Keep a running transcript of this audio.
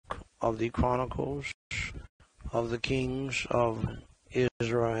of the Chronicles of the Kings of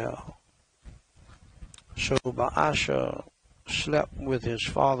Israel. So Baasha slept with his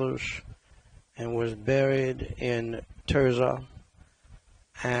fathers and was buried in Tirzah,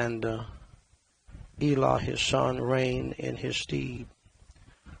 and Elah his son reigned in his stead.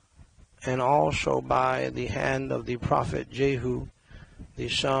 And also by the hand of the prophet Jehu, the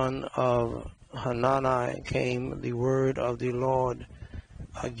son of Hanani, came the word of the Lord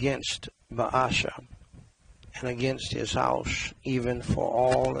against Baasha and against his house, even for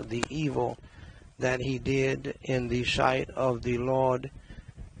all the evil that he did in the sight of the Lord,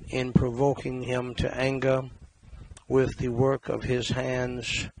 in provoking him to anger with the work of his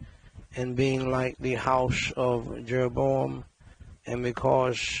hands, and being like the house of Jeroboam, and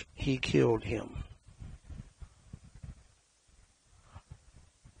because he killed him.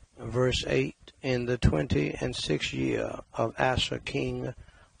 Verse 8, in the 26th year of Asa king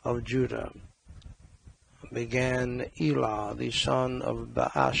of Judah, began Elah the son of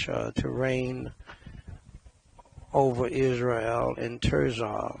Baasha to reign over Israel in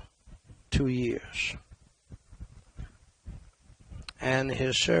Tirzah 2 years. And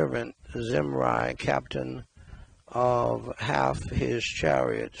his servant Zimri, captain of half his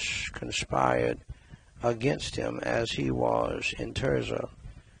chariots, conspired against him as he was in Tirzah,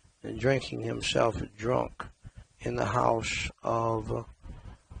 and drinking himself drunk in the house of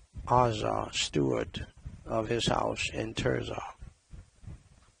Uzzah, steward of his house in Tirzah.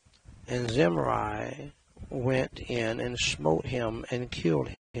 And Zimri went in and smote him and killed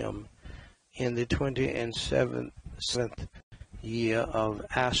him in the 27th year of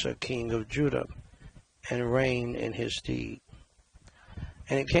Asa king of Judah, and reigned in his stead.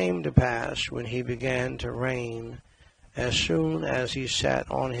 And it came to pass, when he began to reign, as soon as he sat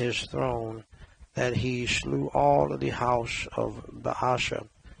on his throne, that he slew all of the house of Baasha.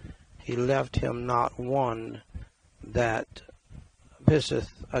 He left him not one that pisseth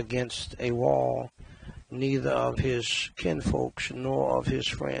against a wall, neither of his kinfolks nor of his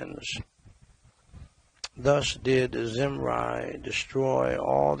friends. Thus did Zimri destroy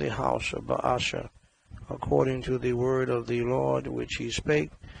all the house of Baasha, according to the word of the Lord which he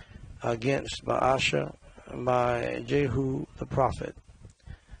spake against Baasha by Jehu the prophet.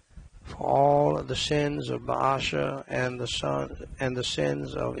 For all the sins of Baasha and the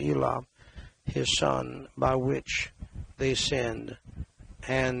sins of Elah his son, by which they sinned,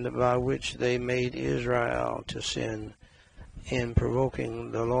 and by which they made Israel to sin, in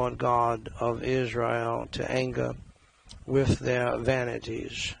provoking the Lord God of Israel to anger with their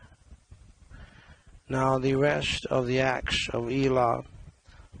vanities. Now the rest of the acts of Elah,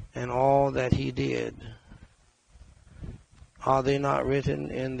 and all that he did, are they not written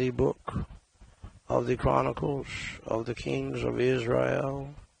in the book of the Chronicles of the Kings of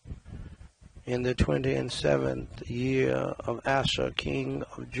Israel? In the 27th year of Asa king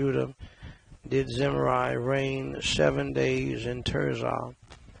of Judah did Zimri reign 7 days in Tirzah,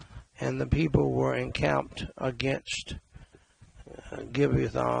 and the people were encamped against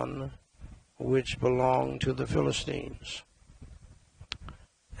Gibbethon, which belonged to the Philistines.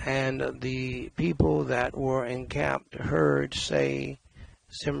 And the people that were encamped heard say,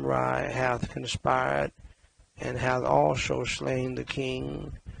 Zimri hath conspired, and hath also slain the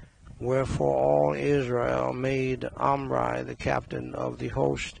king. Wherefore all Israel made Omri the captain of the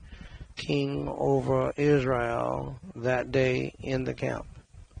host king over Israel that day in the camp.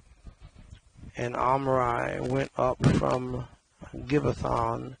 And Omri went up from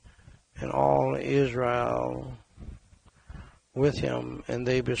Gibbethon, and all Israel with him, and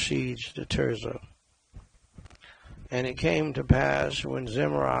they besieged Tirzah. And it came to pass, when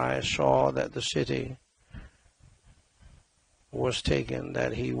Zimri saw that the city was taken,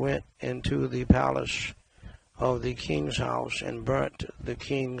 that he went into the palace of the king's house, and burnt the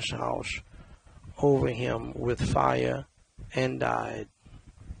king's house over him with fire, and died.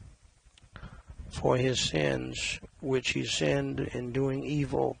 For his sins which he sinned in doing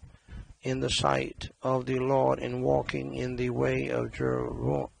evil in the sight of the Lord, in walking in the way of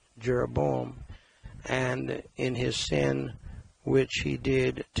Jeroboam, and in his sin which he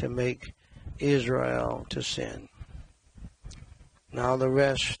did to make Israel to sin. Now the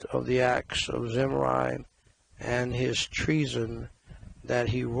rest of the acts of Zimri, and his treason that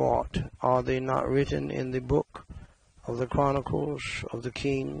he wrought, are they not written in the book of the Chronicles of the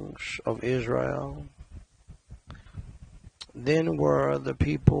Kings of Israel? Then were the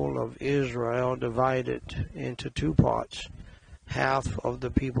people of Israel divided into 2 parts. Half of the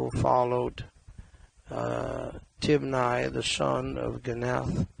people followed Tibni the son of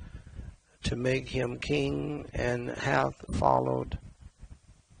Ginath to make him king, and half followed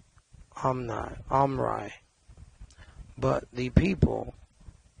Omri. But the people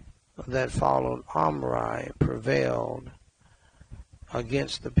that followed Omri prevailed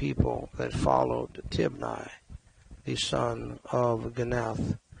against the people that followed Tibni, the son of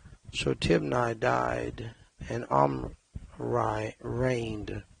Ginath. So Tibni died, and Omri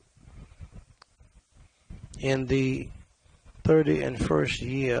reigned. In the 31st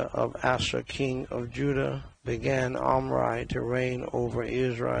year of Asa, king of Judah, began Omri to reign over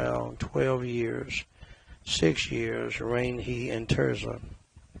Israel 12 years. 6 years reigned he in Tirzah.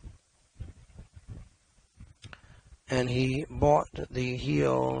 And he bought the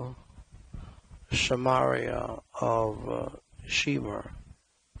hill Samaria of Shemer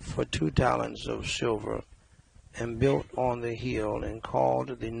for 2 talents of silver, and built on the hill, and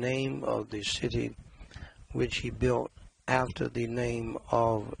called the name of the city which he built after the name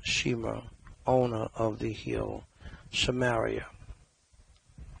of Shemer, owner of the hill, Samaria.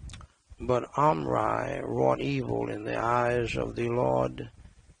 But Omri wrought evil in the eyes of the Lord,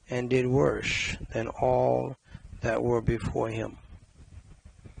 and did worse than all that were before him.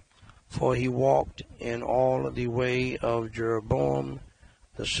 For he walked in all the way of Jeroboam,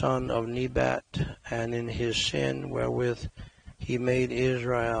 the son of Nebat, and in his sin wherewith he made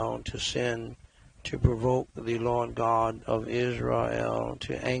Israel to sin, to provoke the Lord God of Israel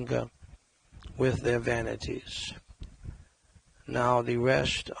to anger with their vanities. Now the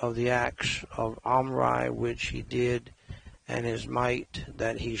rest of the acts of Omri which he did, and his might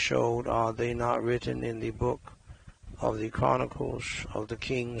that he showed, are they not written in the book of the Chronicles of the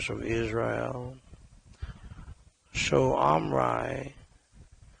kings of Israel? So Omri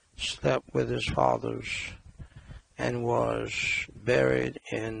slept with his fathers, and was buried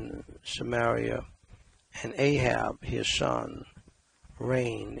in Samaria, and Ahab his son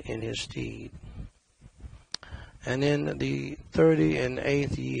reigned in his stead. And in the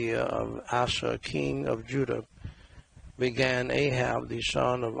 38th year of Asa, king of Judah, began Ahab the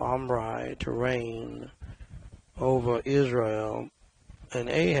son of Omri to reign over Israel. And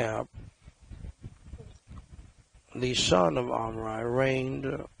Ahab the son of Omri reigned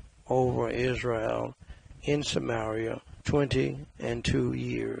over Israel in Samaria 22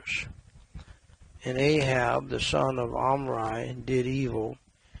 years. And Ahab the son of Omri did evil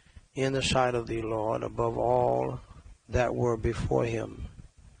in the sight of the Lord above all that were before him.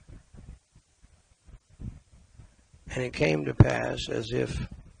 And it came to pass, as if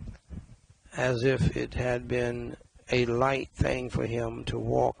it had been a light thing for him to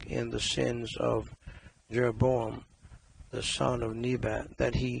walk in the sins of Jeroboam the son of Nebat,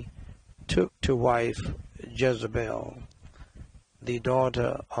 that he took to wife Jezebel, the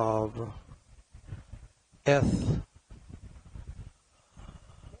daughter of Ethbaal,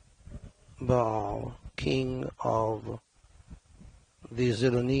 king of the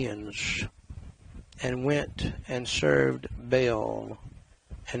Zidonians, and went and served Baal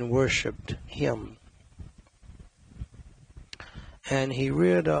and worshipped him. And he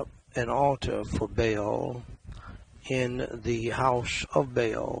reared up an altar for Baal in the house of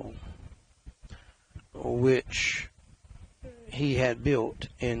Baal, which he had built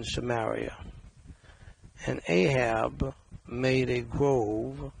in Samaria. And Ahab made a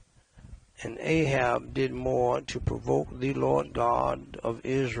grove, and Ahab did more to provoke the Lord God of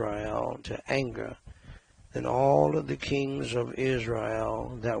Israel to anger than all of the kings of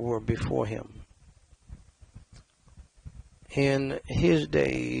Israel that were before him. In his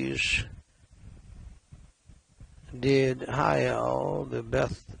days did Hiel the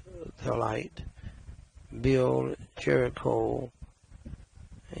Bethelite build Jericho.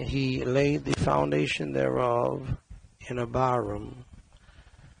 He laid the foundation thereof in Abiram,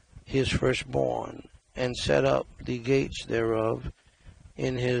 his firstborn, and set up the gates thereof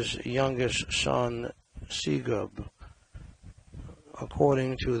in his youngest son Segub,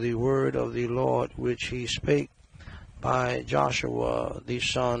 according to the word of the Lord which he spake by Joshua the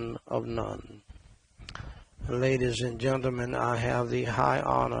son of Nun. Ladies and gentlemen, I have the high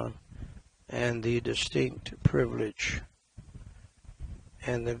honor and the distinct privilege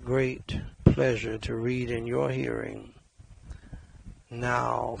and the great pleasure to read in your hearing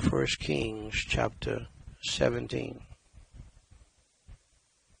now 1 Kings chapter 17.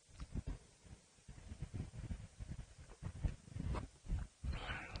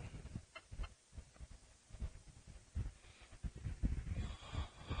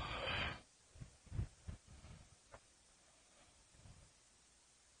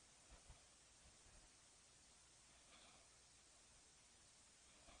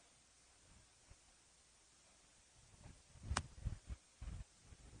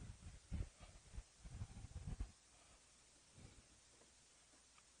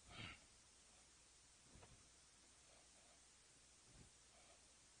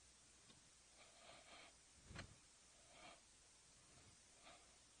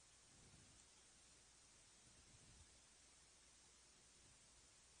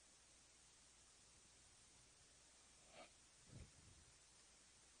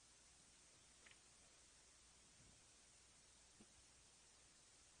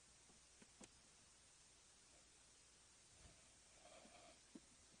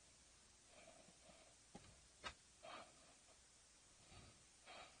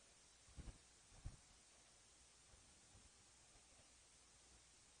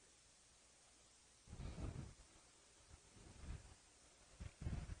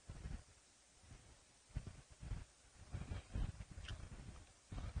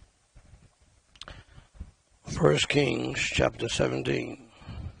 1 Kings chapter 17.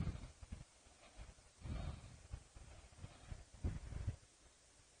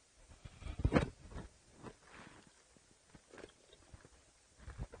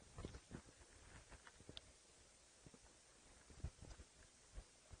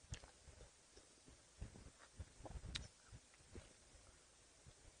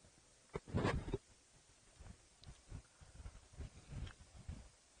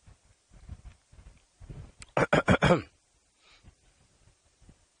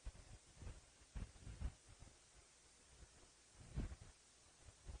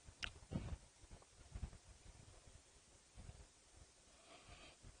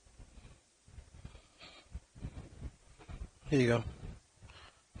 Here you go.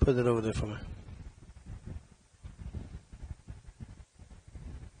 Put it over there for me.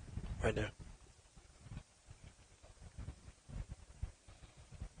 Right there.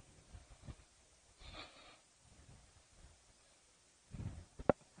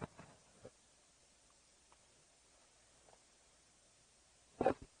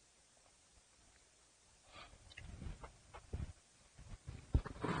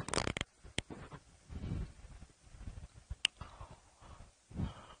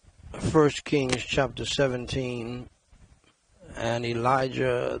 First Kings chapter 17, and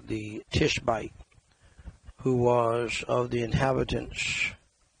Elijah the Tishbite, who was of the inhabitants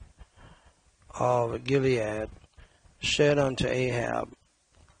of Gilead, said unto Ahab,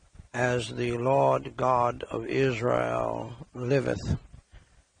 As the Lord God of Israel liveth,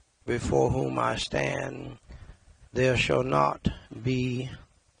 before whom I stand, there shall not be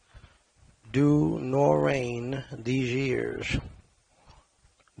dew nor rain these years,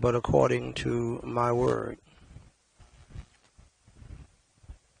 but according to my word.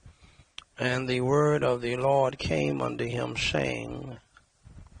 And the word of the Lord came unto him, saying,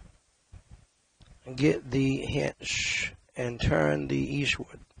 Get thee hence, and turn thee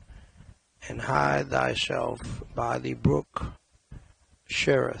eastward, and hide thyself by the brook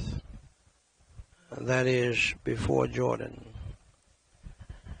Cherith, that is before Jordan.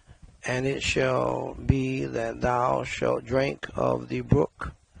 And it shall be that thou shalt drink of the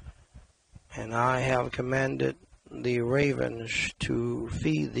brook, and I have commanded the ravens to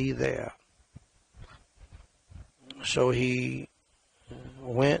feed thee there. So he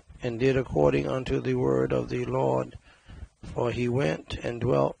went and did according unto the word of the Lord, for he went and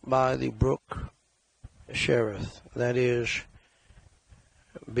dwelt by the brook Cherith, that is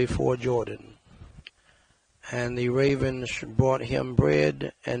before Jordan. And the ravens brought him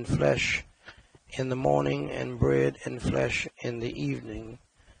bread and flesh in the morning, and bread and flesh in the evening,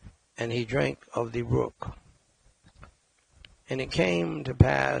 and he drank of the brook. And it came to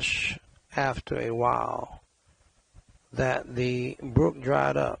pass after a while that the brook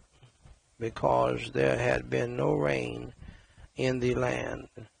dried up, because there had been no rain in the land.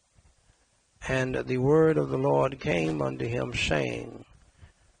 And the word of the Lord came unto him, saying,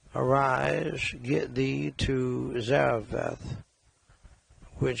 Arise, get thee to Zarephath,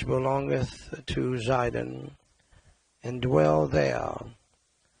 which belongeth to Zidon, and dwell there.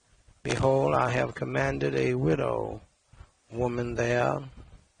 Behold, I have commanded a widow woman there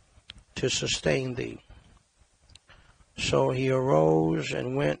to sustain thee. So he arose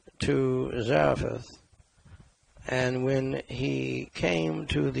and went to Zarephath, and when he came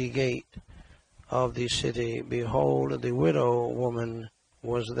to the gate of the city, behold, the widow woman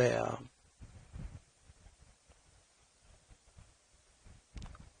was there.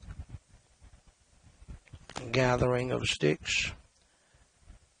 Gathering of sticks.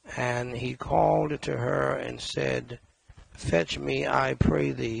 And he called to her and said, Fetch me, I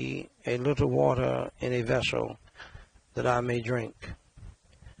pray thee, a little water in a vessel, that I may drink.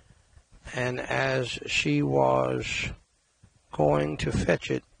 And as she was going to fetch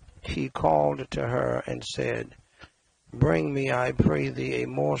it, he called to her and said, Bring me, I pray thee, a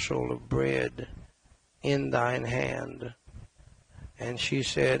morsel of bread in thine hand. And she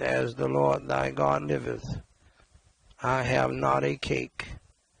said, As the Lord thy God liveth, I have not a cake,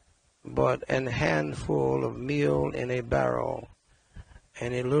 but an handful of meal in a barrel,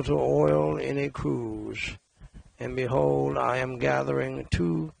 and a little oil in a cruse. And behold, I am gathering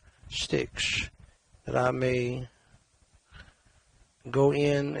 2 sticks, that I may go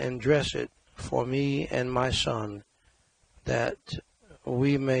in and dress it for me and my son, that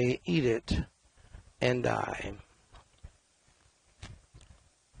we may eat it and die.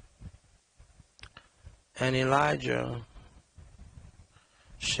 And Elijah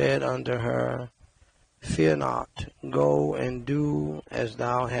said unto her, Fear not, go and do as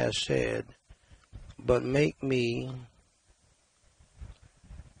thou hast said, but make me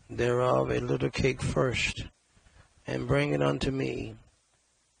thereof a little cake first, and bring it unto me,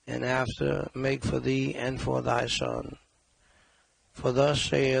 and after make for thee and for thy son. For thus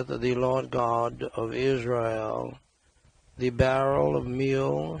saith the Lord God of Israel, the barrel of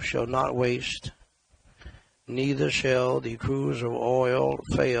meal shall not waste, neither shall the cruse of oil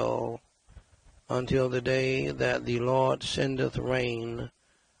fail, until the day that the Lord sendeth rain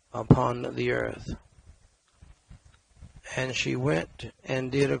upon the earth. And she went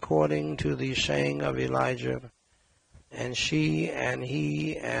and did according to the saying of Elijah, and she and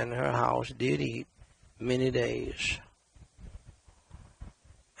he and her house did eat many days.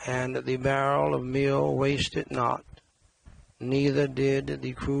 And the barrel of meal wasted not, neither did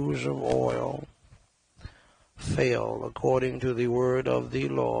the cruse of oil fail, according to the word of the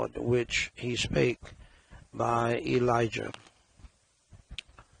Lord which he spake by Elijah.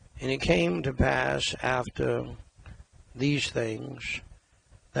 And it came to pass after these things,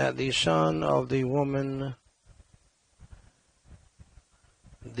 that the son of the woman,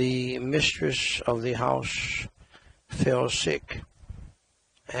 the mistress of the house, fell sick,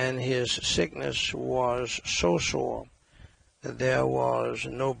 and his sickness was so sore that there was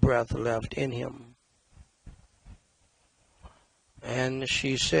no breath left in him. And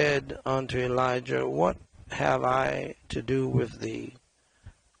she said unto Elijah, What have I to do with thee,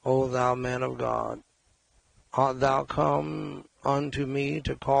 O thou man of God? Art thou come unto me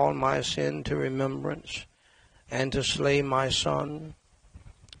to call my sin to remembrance, and to slay my son?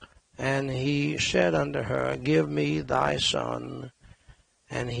 And he said unto her, Give me thy son.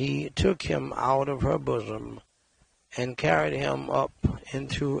 And he took him out of her bosom, and carried him up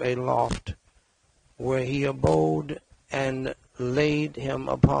into a loft, where he abode, and laid him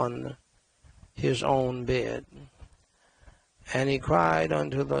upon his own bed. And he cried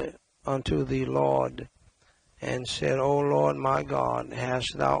unto the Lord, and said, O Lord my God,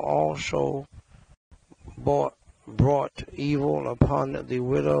 hast thou also brought evil upon the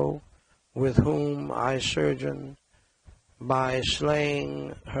widow with whom I sojourn, by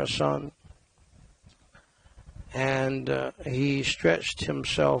slaying her son? And he stretched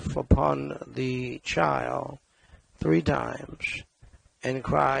himself upon the child 3 times, and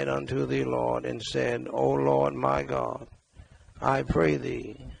cried unto the Lord, and said, O Lord my God, I pray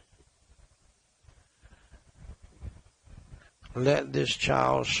thee, let this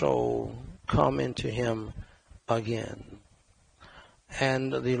child's soul come into him again.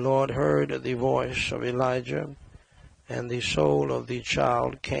 And the Lord heard the voice of Elijah, and the soul of the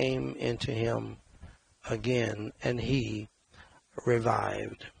child came into him again, and he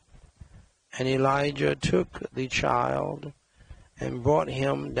revived. And Elijah took the child, and brought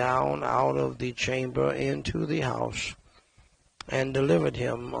him down out of the chamber into the house, and delivered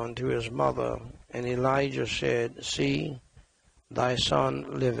him unto his mother. And Elijah said, See, thy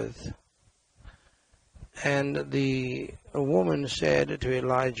son liveth. And the woman said to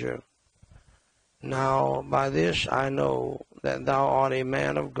Elijah, Now by this I know that thou art a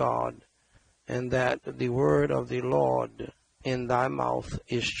man of God, and that the word of the Lord in thy mouth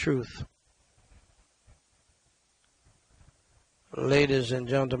is truth. Ladies and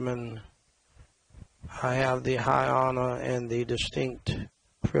gentlemen, I have the high honor and the distinct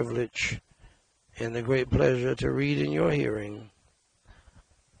privilege and the great pleasure to read in your hearing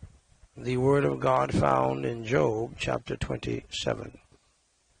the Word of God found in Job chapter 27.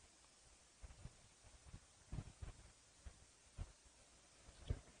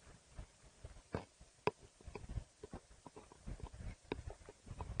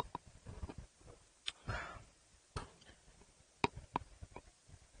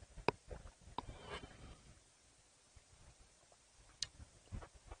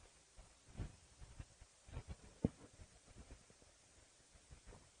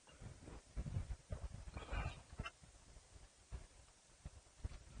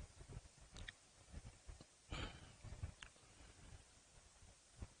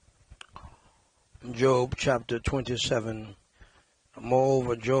 Job chapter 27.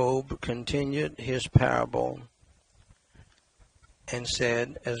 Moreover, Job continued his parable, and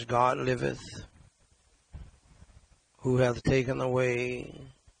said, As God liveth, who hath taken away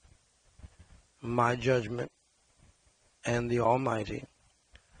my judgment, and the Almighty,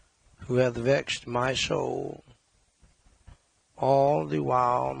 who hath vexed my soul, all the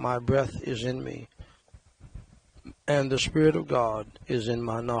while my breath is in me, and the Spirit of God is in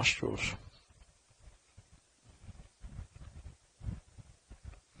my nostrils.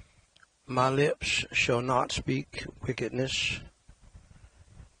 My lips shall not speak wickedness,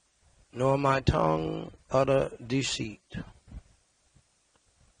 nor my tongue utter deceit.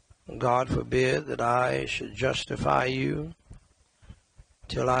 God forbid that I should justify you,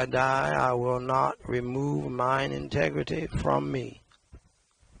 Till I die, I will not remove mine integrity from me.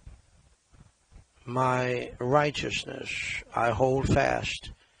 My righteousness I hold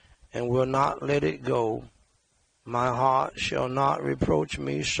fast, and will not let it go. My heart shall not reproach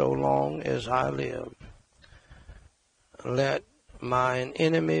me so long as I live. Let mine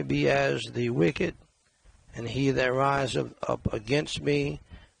enemy be as the wicked, and he that riseth up against me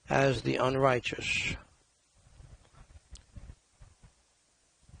as the unrighteous.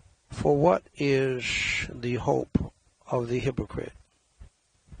 For what is the hope of the hypocrite,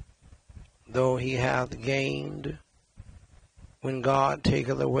 though he hath gained, when God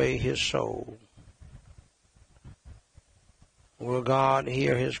taketh away his soul? Will God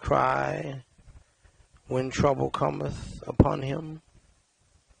hear his cry when trouble cometh upon him?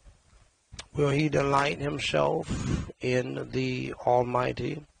 Will he delight himself in the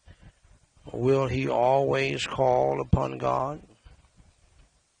Almighty? Will he always call upon God?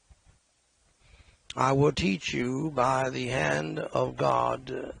 I will teach you by the hand of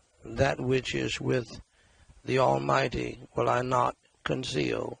God that which is with the Almighty will I not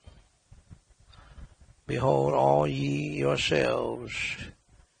conceal. Behold, all ye yourselves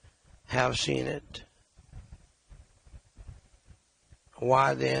have seen it.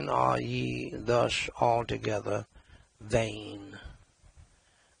 Why then are ye thus altogether vain?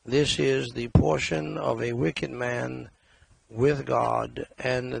 This is the portion of a wicked man with God,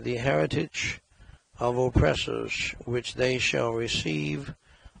 and the heritage of oppressors, which they shall receive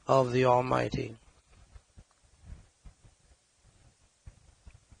of the Almighty.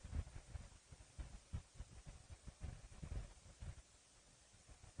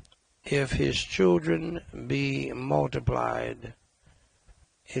 If his children be multiplied,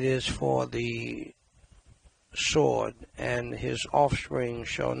 it is for the sword, and his offspring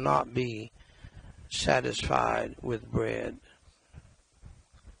shall not be satisfied with bread.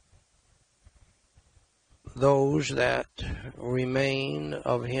 Those that remain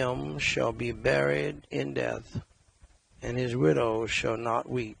of him shall be buried in death, and his widow shall not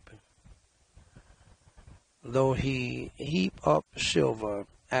weep. Though he heap up silver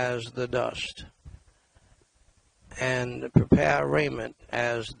as the dust, and prepare raiment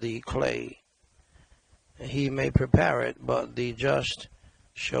as the clay, he may prepare it, but the just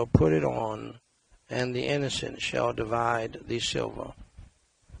shall put it on, and the innocent shall divide the silver.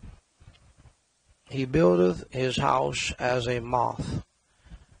 He buildeth his house as a moth,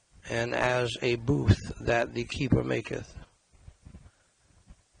 and as a booth that the keeper maketh.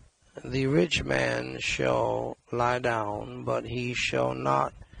 The rich man shall lie down, but he shall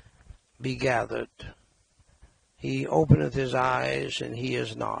not be gathered. He openeth his eyes, and he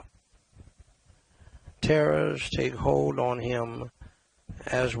is not. Terrors take hold on him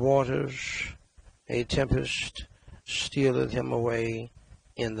as waters. A tempest stealeth him away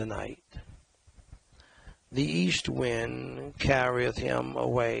in the night. The east wind carrieth him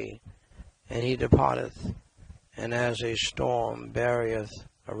away, and he departeth, and as a storm beareth,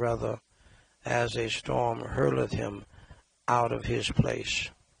 or rather, as a storm hurleth him out of his place.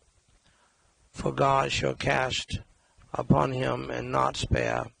 For God shall cast upon him and not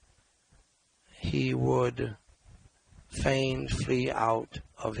spare. He would fain flee out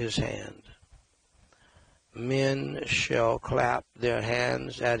of his hand. Men shall clap their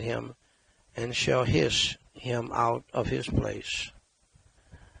hands at him, and shall hiss him out of his place.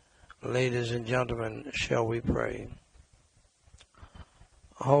 Ladies and gentlemen, shall we pray?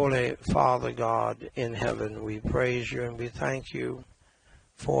 Holy Father God in heaven, we praise you and we thank you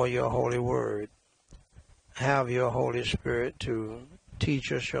for your holy word. Have your Holy Spirit to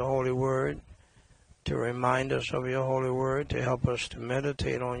teach us your holy word, to remind us of your holy word, to help us to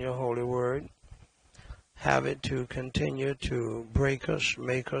meditate on your holy word. Have it to continue to break us,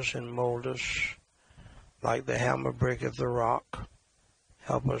 make us, and mold us like the hammer breaketh the rock.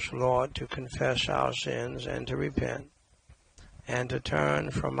 Help us, Lord, to confess our sins and to repent and to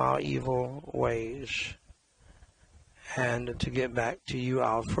turn from our evil ways and to get back to you,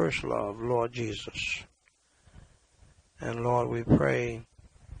 our first love, Lord Jesus. And Lord, we pray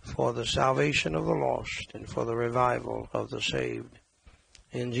for the salvation of the lost and for the revival of the saved.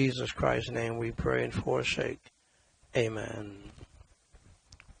 In Jesus Christ's name we pray and forsake. Amen.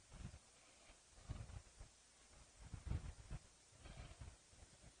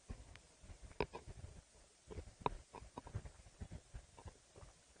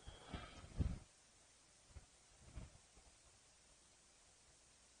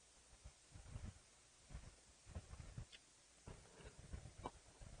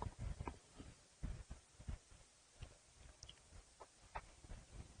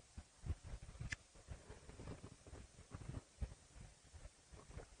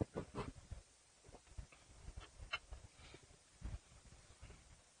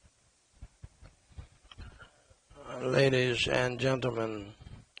 Ladies and gentlemen,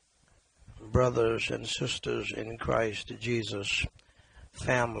 brothers and sisters in Christ Jesus,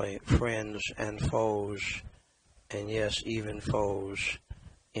 family, friends, and foes, and yes, even foes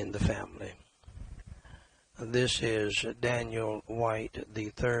in the family. This is Daniel White, the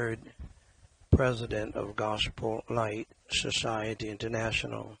third president of Gospel Light Society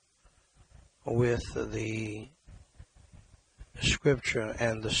International, with the Scripture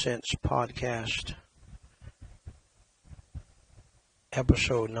and the Sense podcast,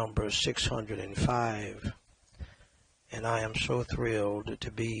 episode number 605. And I am so thrilled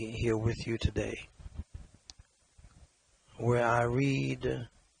to be here with you today, where I read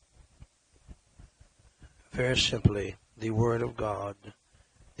very simply the Word of God,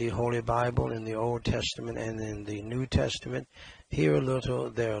 the Holy Bible in the Old Testament and in the New Testament, here a little,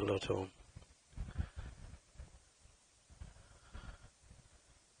 there a little.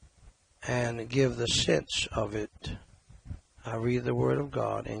 And give the sense of it. I read the Word of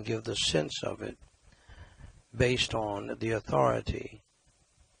God and give the sense of it based on the authority,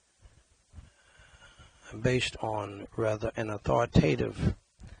 based on rather an authoritative,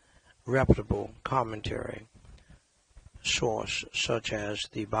 reputable commentary source, such as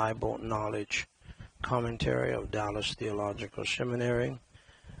the Bible Knowledge Commentary of Dallas Theological Seminary,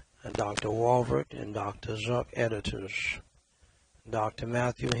 Dr. Walvert and Dr. Zuck editors, Dr.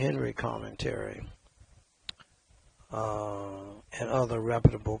 Matthew Henry commentary, and other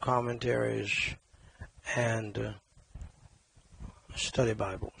reputable commentaries and study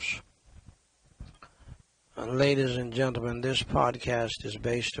Bibles. Ladies and gentlemen, this podcast is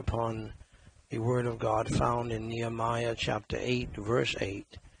based upon the Word of God found in Nehemiah chapter 8, verse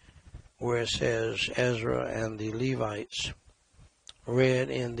 8, where it says, Ezra and the Levites read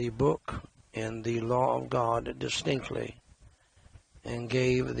in the book in the law of God distinctly, and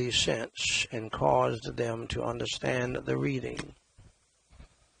gave the sense and caused them to understand the reading.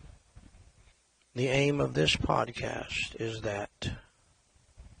 The aim of this podcast is that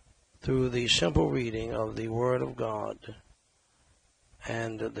through the simple reading of the Word of God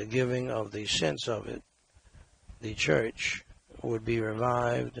and the giving of the sense of it, the church would be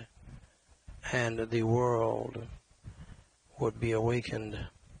revived and the world would be awakened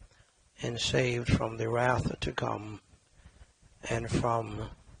and saved from the wrath to come and from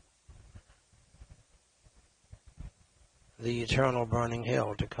the eternal burning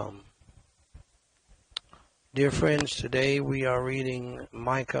hell to come. Dear friends, today we are reading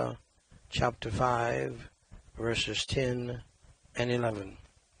Micah chapter 5, verses 10 and 11.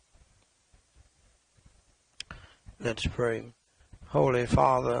 Let's pray. Holy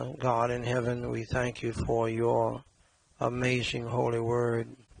Father, God in heaven, we thank you for your amazing holy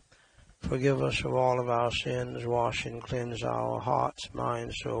word. Forgive us of all of our sins, wash and cleanse our hearts,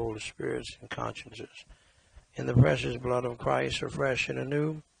 minds, souls, spirits, and consciences. In the precious blood of Christ, refresh and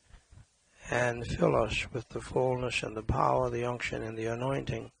anew, and fill us with the fullness and the power, the unction, and the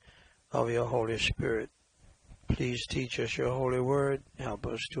anointing of your Holy Spirit. Please teach us your holy word. Help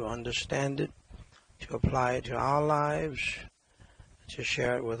us to understand it, to apply it to our lives, to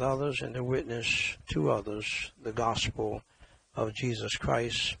share it with others, and to witness to others the gospel of Jesus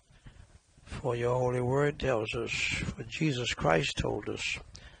Christ. For your holy word tells us, for Jesus Christ told us,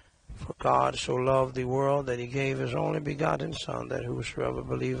 for God so loved the world that he gave his only begotten Son, that whosoever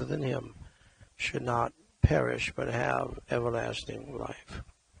believeth in him should not perish but have everlasting life.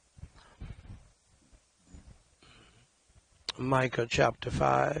 Micah chapter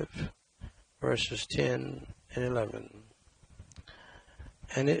 5, verses 10 and 11.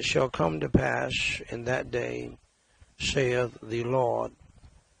 And it shall come to pass in that day, saith the Lord,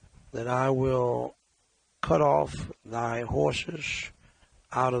 that I will cut off thy horses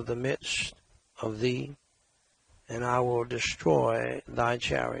out of the midst of thee, and I will destroy thy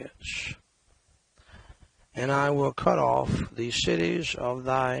chariots. And I will cut off the cities of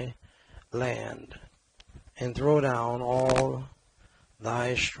thy land, and throw down all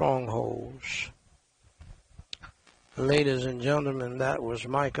thy strongholds. Ladies and gentlemen, that was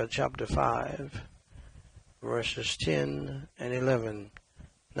Micah chapter 5, verses 10 and 11.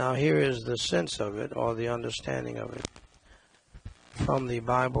 Now here is the sense of it, or the understanding of it, from the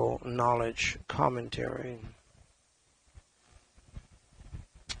Bible Knowledge Commentary.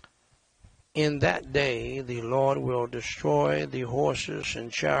 In that day the Lord will destroy the horses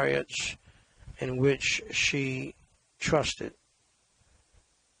and chariots in which she trusted.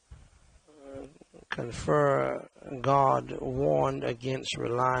 Confer, God warned against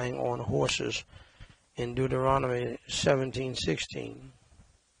relying on horses in Deuteronomy 17:16.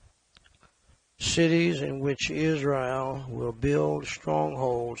 Cities in which Israel will build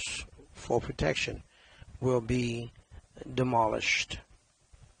strongholds for protection will be demolished.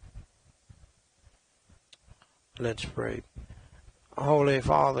 Let's pray. Holy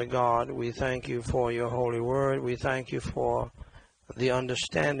Father God, we thank you for your holy word. We thank you for the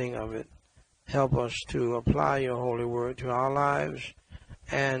understanding of it. Help us to apply your holy word to our lives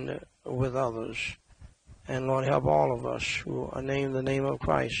and with others. And Lord, help all of us who are named the name of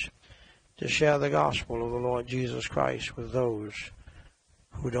Christ to share the gospel of the Lord Jesus Christ with those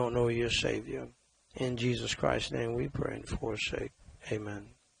who don't know your Savior. In Jesus Christ's name we pray and forsake. Amen.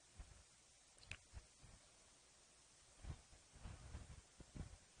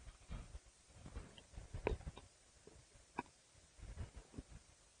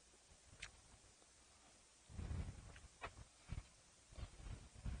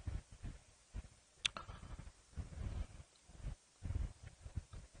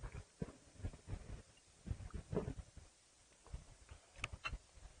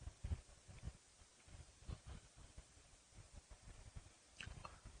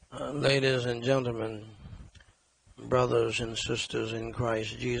 Ladies and gentlemen, brothers and sisters in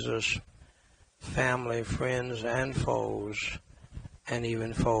Christ Jesus, family, friends, and foes, and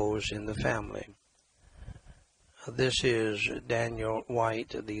even foes in the family. This is Daniel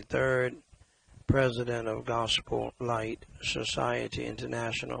White, the third president of Gospel Light Society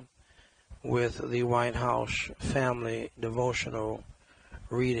International, with the White House Family Devotional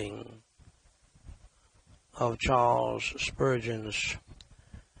reading of Charles Spurgeon's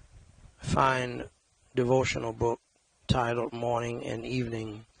fine devotional book titled Morning and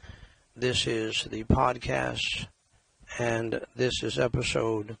Evening. This is the podcast, and this is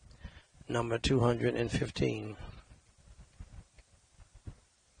episode number 215.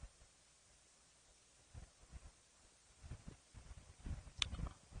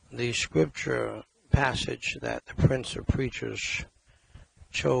 The scripture passage that the Prince of Preachers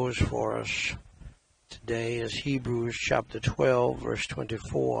chose for us today is Hebrews chapter 12, verse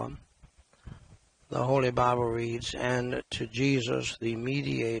 24. The Holy Bible reads, "And to Jesus, the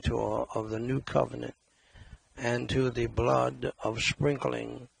mediator of the new covenant, and to the blood of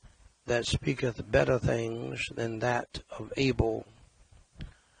sprinkling that speaketh better things than that of Abel."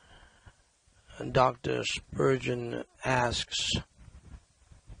 Dr. Spurgeon asks,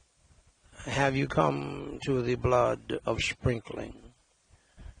 have you come to the blood of sprinkling?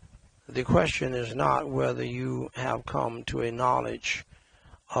 The question is not whether you have come to a knowledge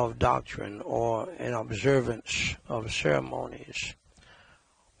of doctrine or an observance of ceremonies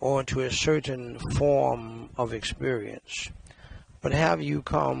or to a certain form of experience, but have you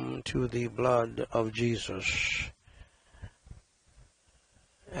come to the blood of Jesus?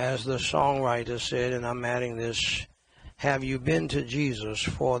 As the songwriter said, and I'm adding this, have you been to Jesus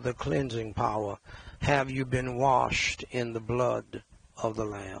for the cleansing power? Have you been washed in the blood of the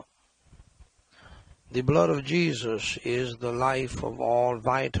Lamb? The blood of Jesus is the life of all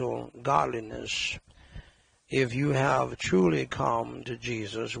vital godliness. If you have truly come to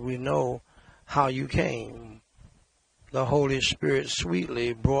Jesus, we know how you came. The Holy Spirit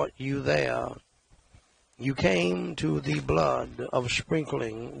sweetly brought you there. You came to the blood of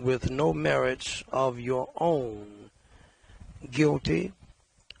sprinkling with no merits of your own, guilty,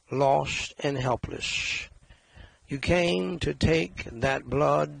 lost, and helpless. You came to take that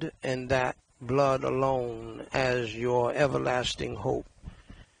blood and that blood alone as your everlasting hope.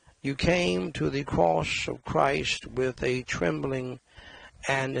 You came to the cross of Christ with a trembling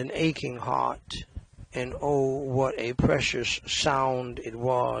and an aching heart, and oh, what a precious sound it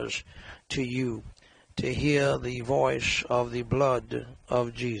was to you to hear the voice of the blood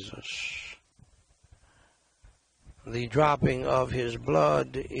of Jesus. The dropping of his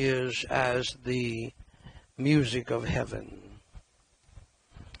blood is as the music of heaven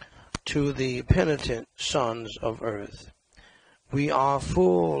to the penitent sons of earth. We are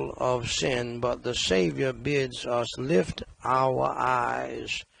full of sin, but the Savior bids us lift our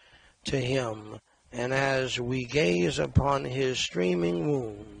eyes to him, and as we gaze upon his streaming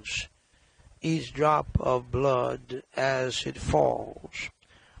wounds, each drop of blood as it falls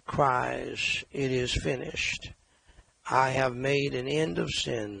cries, "It is finished. I have made an end of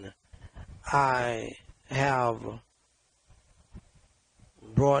sin. I have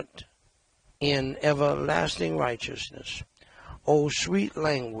brought in everlasting righteousness." O sweet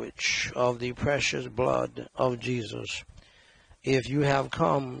language of the precious blood of Jesus. If you have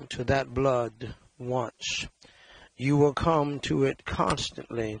come to that blood once, you will come to it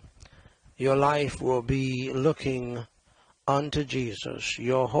constantly. Your life will be looking unto Jesus.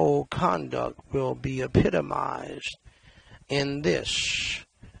 Your whole conduct will be epitomized in this: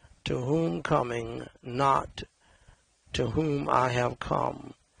 to whom coming, not to whom I have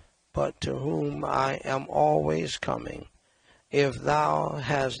come. but to whom I am always coming. If thou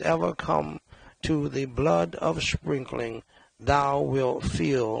hast ever come to the blood of sprinkling, thou wilt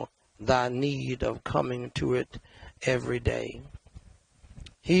feel thy need of coming to it every day.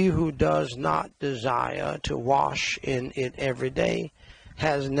 He who does not desire to wash in it every day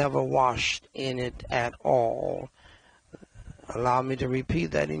has never washed in it at all. Allow me to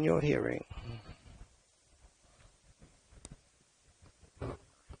repeat that in your hearing.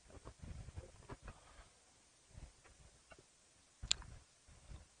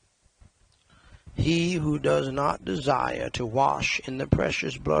 He who does not desire to wash in the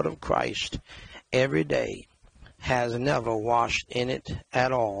precious blood of Christ every day has never washed in it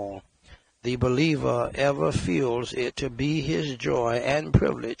at all. The believer ever feels it to be his joy and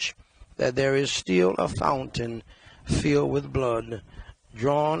privilege that there is still a fountain filled with blood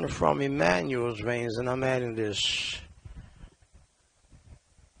drawn from Emmanuel's veins, and I'm adding this,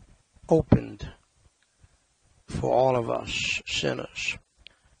 opened for all of us sinners.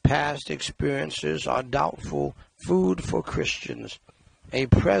 Past experiences are doubtful food for Christians. A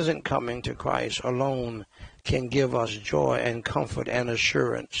present coming to Christ alone can give us joy and comfort and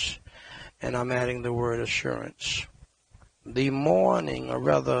assurance. And I'm adding the word assurance. The morning, or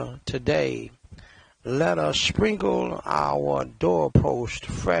rather today, let us sprinkle our doorpost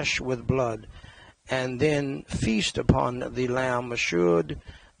fresh with blood, and then feast upon the Lamb, assured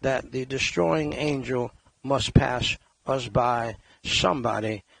that the destroying angel must pass us by.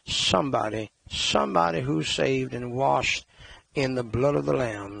 Somebody who's saved and washed in the blood of the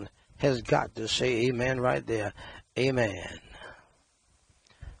Lamb has got to say amen right there. Amen.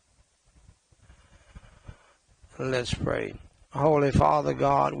 Let's pray. Holy Father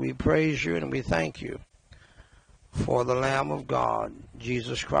God, we praise you and we thank you for the Lamb of God,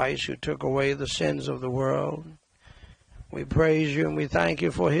 Jesus Christ, who took away the sins of the world. We praise you and we thank you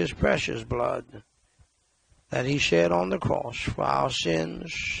for his precious blood that he shed on the cross for our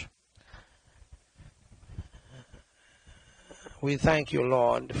sins. We thank you,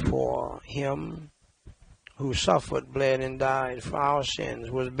 Lord, for him who suffered, bled, and died for our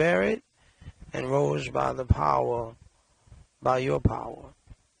sins, was buried, and rose by your power.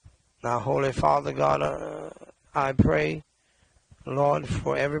 Now, Holy Father God, I pray, Lord,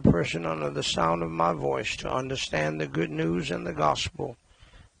 for every person under the sound of my voice to understand the good news and the gospel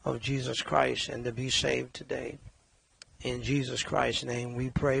of Jesus Christ and to be saved today. In Jesus Christ's name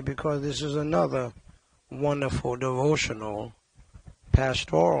we pray, because this is another wonderful devotional,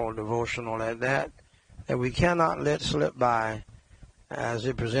 pastoral devotional at that we cannot let slip by, as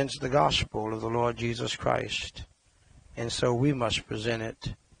it presents the gospel of the Lord Jesus Christ. And so we must present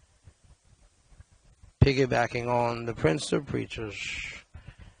it, piggybacking on the Prince of Preachers,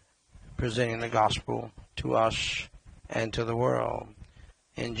 presenting the gospel to us and to the world.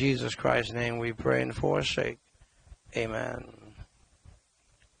 In Jesus Christ's name we pray and forsake. Amen.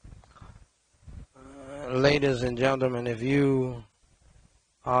 Ladies and gentlemen, if you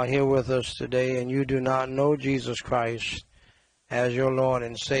are here with us today and you do not know Jesus Christ as your Lord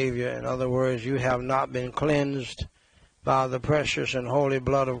and Savior, in other words, you have not been cleansed by the precious and holy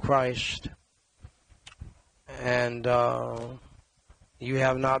blood of Christ, and you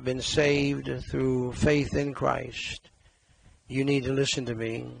have not been saved through faith in Christ, you need to listen to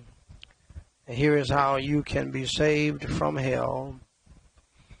me. Here is how you can be saved from hell,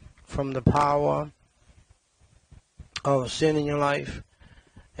 from the power of sin in your life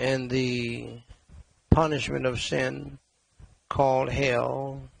and the punishment of sin called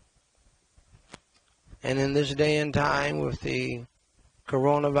hell. And in this day and time, with the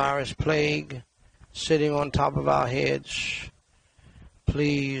coronavirus plague sitting on top of our heads,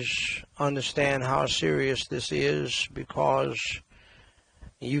 please understand how serious this is, because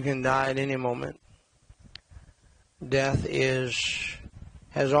you can die at any moment. Death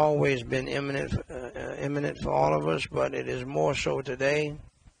has always been imminent for all of us, but it is more so today,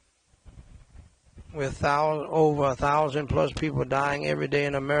 with over 1,000 plus people dying every day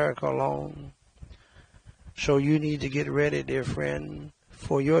in America alone. So you need to get ready, dear friend,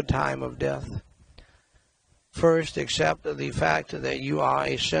 for your time of death. First, accept the fact that you are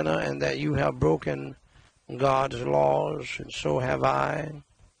a sinner and that you have broken God's laws, and so have I.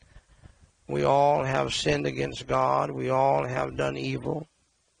 We all have sinned against God. We all have done evil.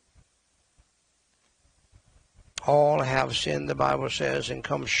 All have sinned, the Bible says, and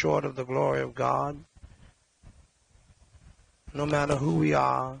come short of the glory of God. No matter who we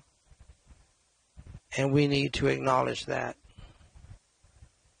are, and we need to acknowledge that.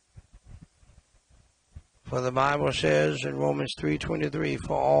 For the Bible says in Romans 3:23,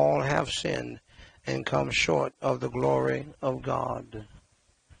 for all have sinned and come short of the glory of God.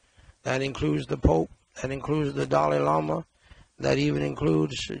 That includes the Pope. That includes the Dalai Lama. That even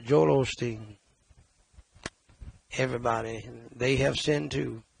includes Joel Osteen. Everybody. They have sinned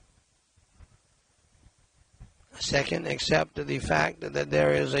too. Second, accept the fact that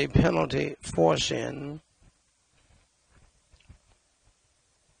there is a penalty for sin.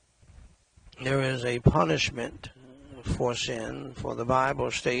 There is a punishment for sin, for the Bible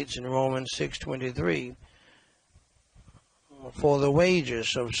states in Romans 6:23, for the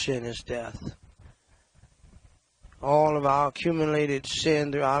wages of sin is death. All of our accumulated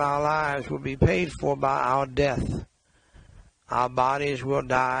sin throughout our lives will be paid for by our death. Our bodies will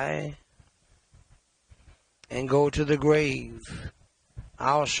die and go to the grave.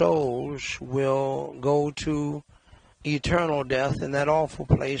 Our souls will go to eternal death in that awful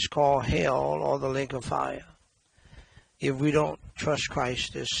place called hell or the lake of fire if we don't trust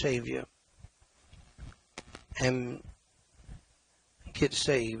Christ as Savior and get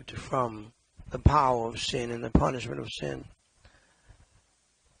saved from the power of sin and the punishment of sin.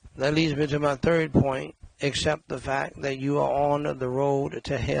 That leads me to my third point. Accept the fact that you are on the road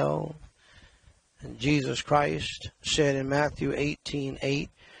to hell. And Jesus Christ said in Matthew 18:8,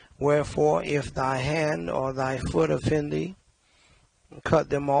 wherefore if thy hand or thy foot offend thee, cut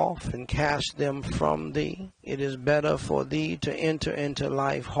them off and cast them from thee. It is better for thee to enter into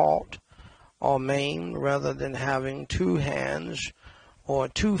life halt or maimed rather than having 2 hands or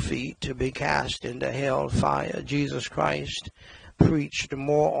 2 feet to be cast into hell fire. Jesus Christ preached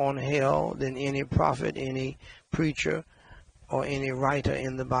more on hell than any prophet, any preacher, or any writer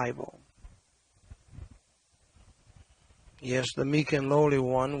in the Bible. Yes, the meek and lowly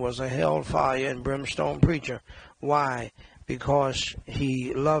one was a hellfire and brimstone preacher. Why? Because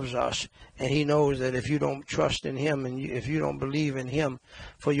he loves us, and he knows that if you don't trust in him and if you don't believe in him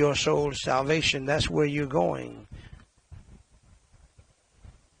for your soul's salvation, that's where you're going.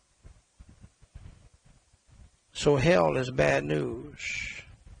 So hell is bad news.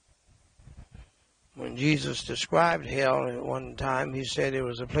 When Jesus described hell at one time, he said it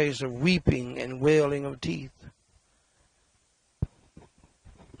was a place of weeping and wailing of teeth.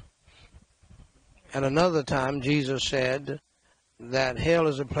 At another time, Jesus said that hell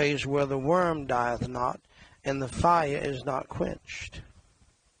is a place where the worm dieth not and the fire is not quenched.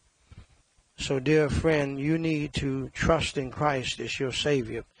 So, dear friend, you need to trust in Christ as your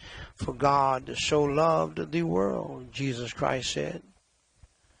Savior. For God so loved the world, Jesus Christ said.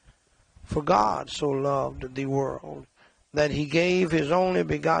 For God so loved the world that he gave his only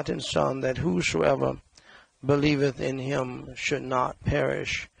begotten Son, that whosoever believeth in him should not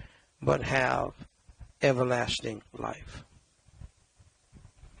perish, but have everlasting life.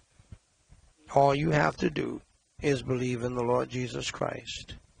 All you have to do is believe in the Lord Jesus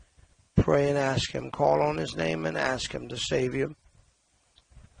Christ. Pray and ask him. Call on his name and ask him to save you.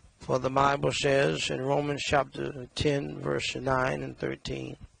 For the Bible says in Romans chapter 10, verse 9 and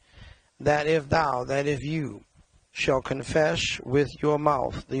 13, that if you shall confess with your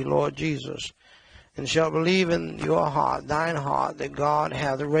mouth the Lord Jesus, and shall believe in your heart, thine heart, that God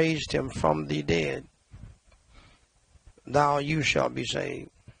hath raised him from the dead, you shall be saved.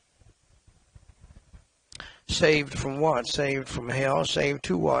 Saved from what? Saved from hell. Saved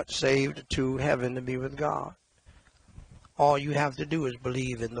to what? Saved to heaven to be with God. All you have to do is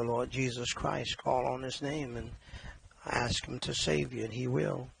believe in the Lord Jesus Christ. Call on his name and ask him to save you, and he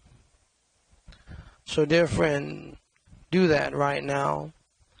will. So, dear friend, do that right now.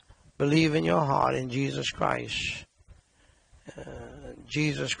 Believe in your heart in Jesus Christ.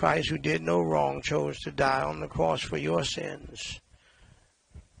 Jesus Christ, who did no wrong, chose to die on the cross for your sins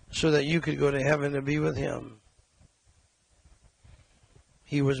so that you could go to heaven to be with him.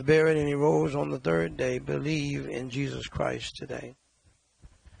 He was buried and he rose on the 3rd day. Believe in Jesus Christ today.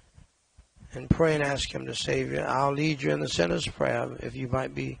 And pray and ask him to save you. I'll lead you in the sinner's prayer if you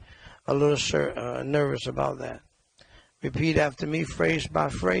might be a little nervous about that. Repeat after me, phrase by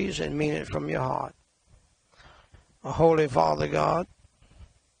phrase, and mean it from your heart. Holy Father God,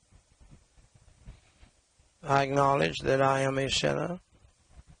 I acknowledge that I am a sinner,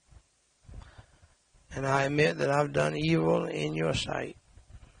 and I admit that I've done evil in your sight.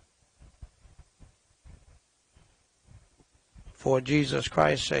 For Jesus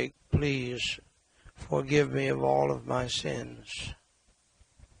Christ's sake, please forgive me of all of my sins.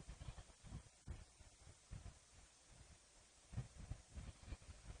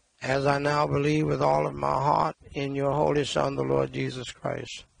 As I now believe with all of my heart in your Holy Son, the Lord Jesus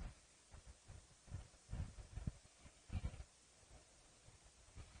Christ.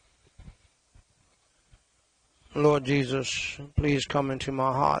 Lord Jesus, please come into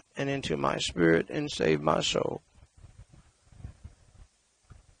my heart and into my spirit and save my soul.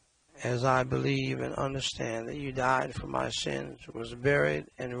 as I believe and understand that you died for my sins, was buried,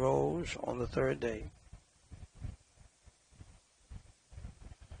 and rose on the third day.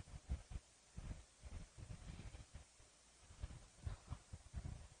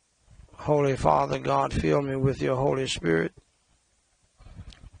 Holy Father God, fill me with your Holy Spirit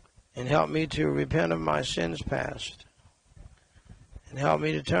and help me to repent of my sins past, and help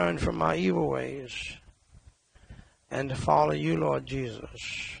me to turn from my evil ways and to follow you, Lord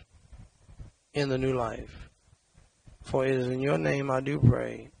Jesus, in the new life. For it is in your name I do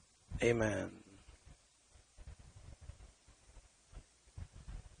pray. Amen.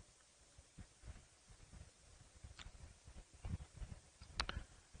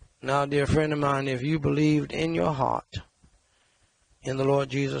 Now, dear friend of mine, if you believed in your heart in the Lord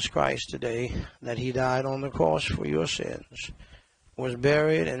Jesus Christ today, that he died on the cross for your sins, was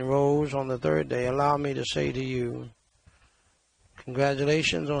buried, and rose on the third day, allow me to say to you,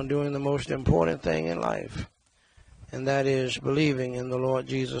 congratulations on doing the most important thing in life, and that is believing in the Lord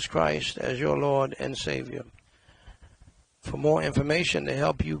Jesus Christ as your Lord and Savior. For more information to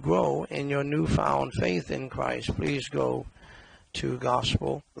help you grow in your newfound faith in Christ, please go to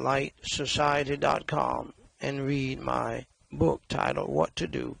gospellightsociety.com and read my book titled What to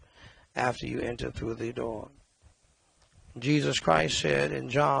Do After You Enter Through the Door. Jesus Christ said in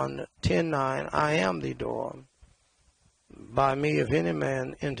John 10:9, I am the door. By me, if any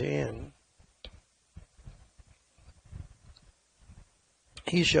man enter in,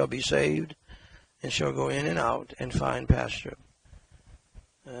 he shall be saved and shall go in and out and find pasture.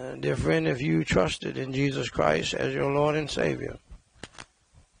 Dear friend, if you trusted in Jesus Christ as your Lord and Savior,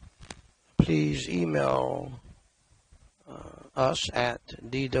 please email us at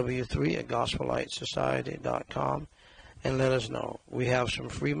dw3@gospellightsociety.com and let us know. We have some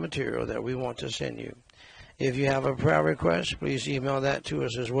free material that we want to send you. If you have a prayer request, please email that to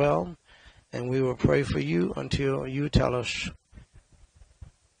us as well, and we will pray for you until you tell us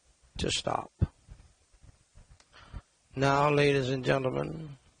to stop. Now, ladies and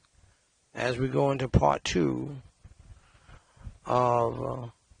gentlemen, as we go into part 2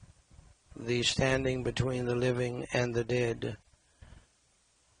 of the standing between the living and the dead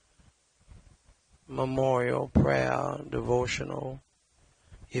memorial prayer, devotional,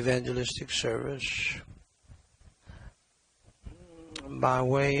 evangelistic service, by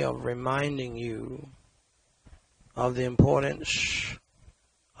way of reminding you of the importance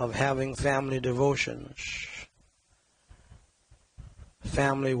of having family devotions,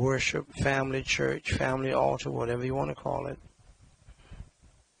 family worship, family church, family altar, whatever you want to call it.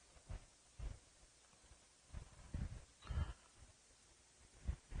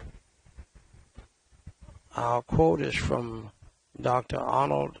 Our quote is from Dr.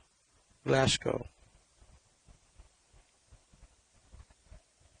 Arnold Glasgow.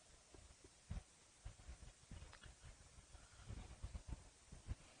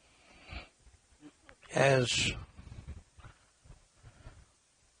 As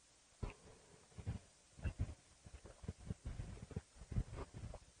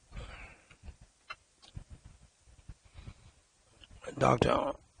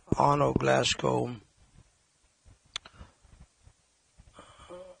Dr. Arnold Glasgow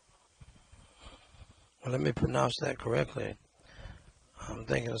let me pronounce that correctly. I'm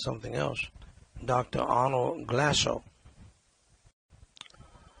thinking of something else. Dr. Arnold Glasgow,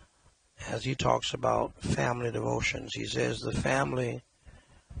 as he talks about family devotions, he says the family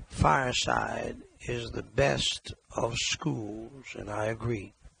fireside is the best of schools, and I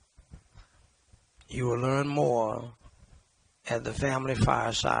agree. You will learn more at the family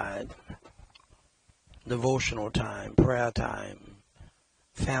fireside, devotional time, prayer time,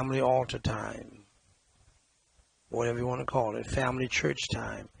 family altar time, whatever you want to call it, family church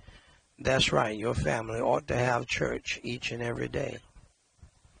time. That's right, your family ought to have church each and every day.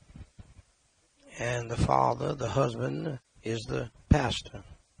 And the father, the husband, is the pastor.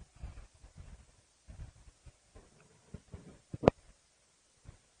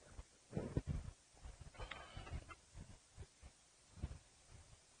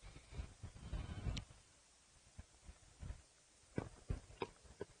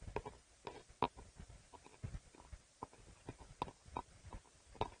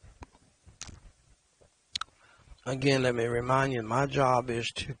 Again, let me remind you, my job is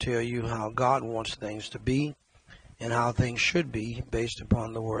to tell you how God wants things to be and how things should be based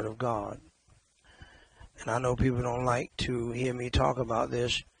upon the Word of God. And I know people don't like to hear me talk about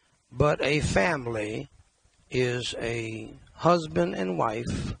this, but a family is a husband and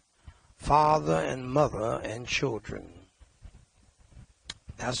wife, father and mother and children.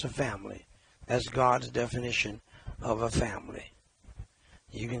 That's a family. That's God's definition of a family.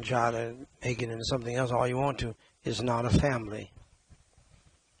 You can try to make it into something else all you want to. It's not a family.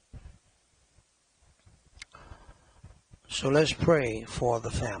 So let's pray for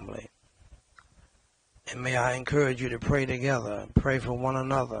the family. And may I encourage you to pray together, pray for one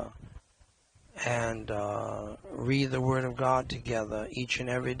another, and read the Word of God together each and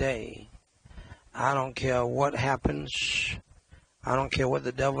every day. I don't care what happens. I don't care what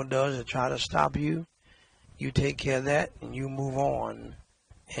the devil does to try to stop you. You take care of that and you move on.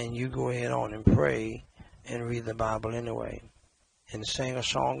 And you go ahead on and pray and read the Bible anyway. And sing a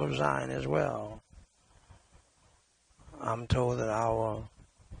song of Zion as well. I'm told that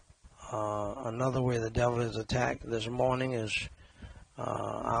another way the devil is attacked this morning is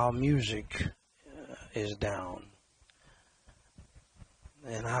our music is down.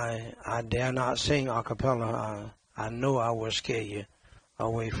 And I dare not sing a cappella. I know I will scare you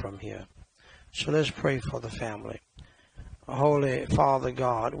away from here. So let's pray for the family. Holy Father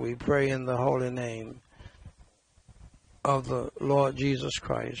God, we pray in the holy name of the Lord Jesus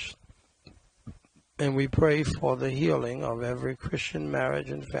Christ. And we pray for the healing of every Christian marriage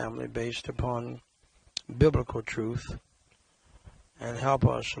and family based upon biblical truth. And help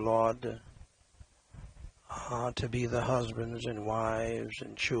us, Lord, to be the husbands and wives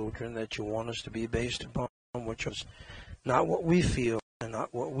and children that you want us to be based upon, which is not what we feel and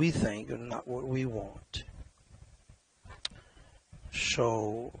not what we think and not what we want.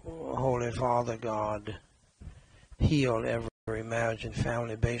 So, Holy Father God, heal every marriage and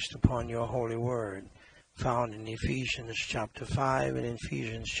family based upon your holy word, found in Ephesians chapter 5 and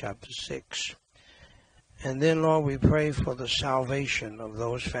Ephesians chapter 6. And then, Lord, we pray for the salvation of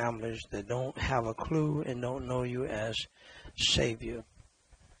those families that don't have a clue and don't know you as Savior.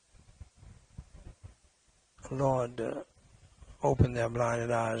 Lord, open their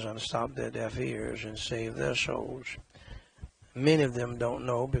blinded eyes, unstop their deaf ears, and save their souls. Many of them don't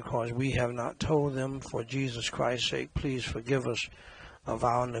know because we have not told them. For Jesus Christ's sake, please forgive us of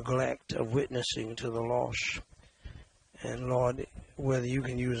our neglect of witnessing to the lost. And Lord, whether you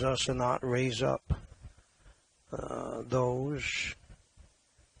can use us or not, raise up those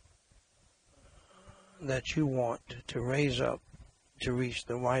that you want to raise up to reach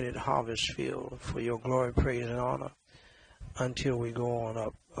the whited harvest field for your glory, praise, and honor until we go on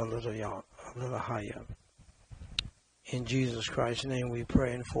up a little higher. In Jesus Christ's name we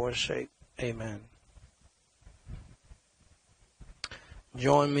pray and forsake. Amen.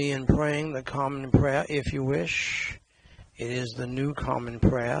 Join me in praying the common prayer if you wish. It is the new common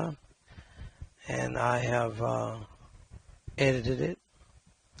prayer, and I have edited it.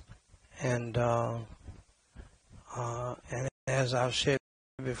 And as I've said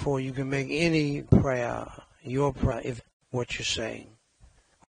before, you can make any prayer your prayer if what you're saying.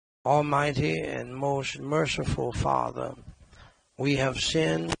 Almighty and most merciful Father, we have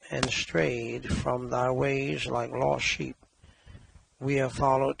sinned and strayed from thy ways like lost sheep. We have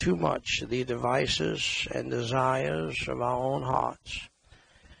followed too much the devices and desires of our own hearts.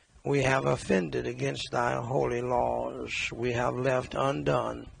 We have offended against thy holy laws. We have left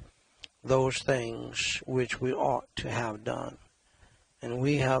undone those things which we ought to have done. And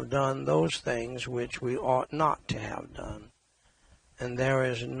we have done those things which we ought not to have done. And there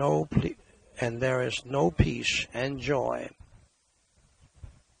is no peace and joy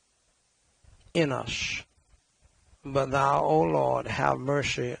in us. But thou, O Lord, have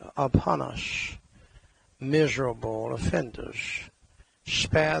mercy upon us, miserable offenders.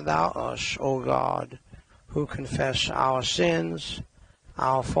 Spare thou us, O God, who confess our sins,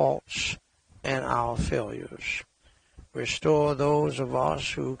 our faults, and our failures. Restore those of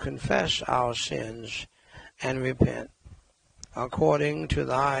us who confess our sins and repent, according to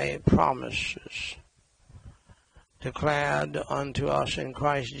thy promises, declared unto us in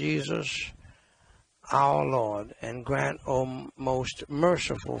Christ Jesus our Lord, and grant, O most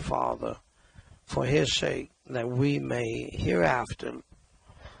merciful Father, for his sake, that we may hereafter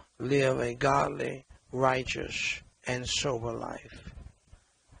live a godly, righteous, and sober life.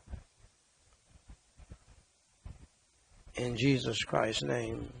 In Jesus Christ's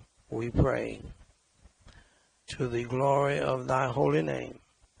name we pray, to the glory of thy holy name.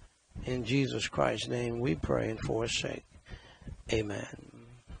 In Jesus Christ's name we pray and forsake. Amen.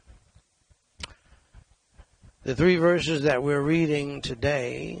 The three verses that we're reading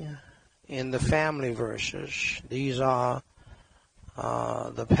today in the family verses, these are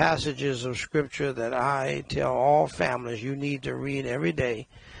the passages of Scripture that I tell all families you need to read every day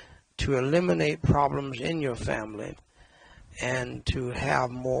to eliminate problems in your family and to have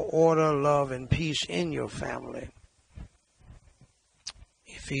more order, love, and peace in your family.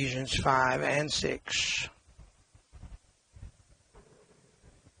 Ephesians 5 and 6.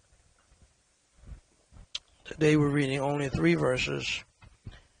 Today we're reading only 3 verses,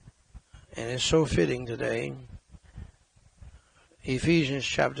 and it's so fitting today. Ephesians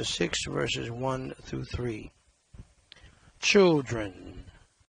chapter 6, verses 1 through 3. Children,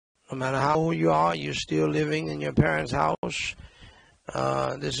 no matter how old you are, you're still living in your parents' house.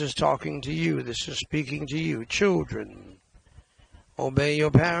 This is talking to you. This is speaking to you. Children, obey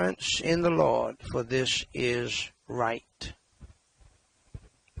your parents in the Lord, for this is right.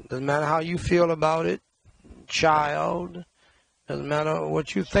 Doesn't matter how you feel about it, child. Doesn't matter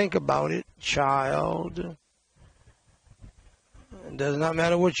what you think about it, child. It does not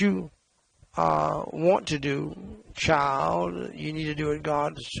matter what you want to do, child. You need to do it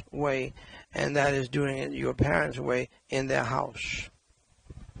God's way, and that is doing it your parents' way in their house.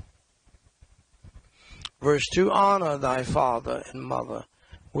 Verse 2, honor thy father and mother,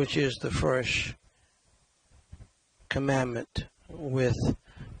 which is the first commandment with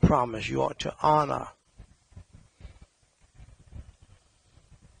promise. You ought to honor.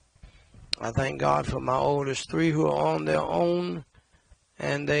 I thank God for my oldest 3 who are on their own,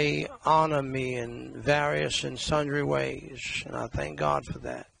 and they honor me in various and sundry ways, and I thank God for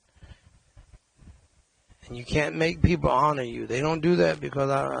that. And you can't make people honor you. They don't do that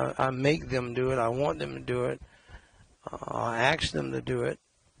because I make them do it. I want them to do it. I ask them to do it.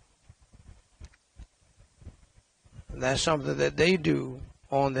 That's something that they do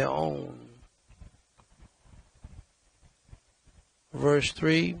on their own. Verse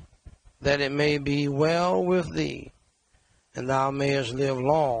 3, that it may be well with thee, and thou mayest live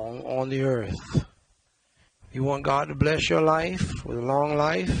long on the earth. You want God to bless your life with a long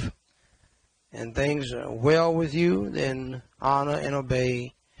life, and things are well with you, then honor and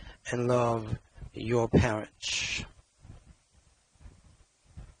obey and love your parents.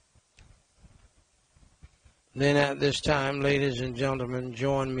 Then at this time, ladies and gentlemen,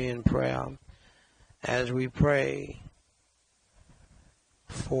 join me in prayer as we pray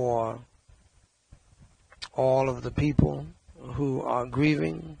for all of the people who are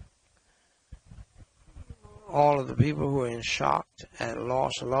grieving, all of the people who are in shock at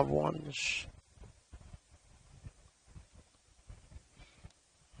loss of loved ones.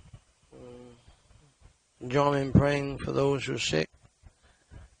 Join me in praying for those who are sick.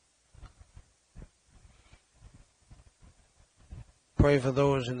 Pray for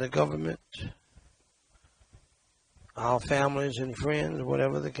those in the government, our families and friends,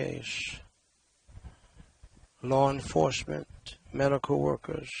 whatever the case. Law enforcement, medical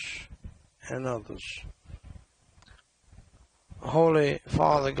workers, and others. Holy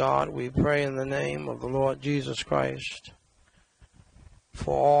Father God, we pray in the name of the Lord Jesus Christ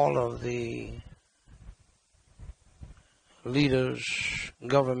for all of the leaders,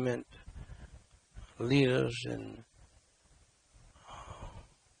 government leaders in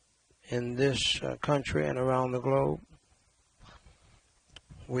this country and around the globe.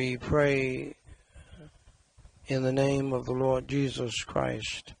 We pray in the name of the Lord Jesus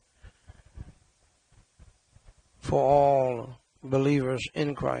Christ for all believers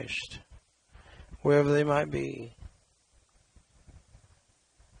in Christ, wherever they might be.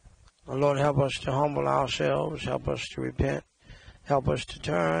 Lord, help us to humble ourselves, help us to repent, help us to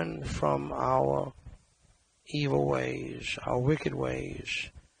turn from our evil ways, our wicked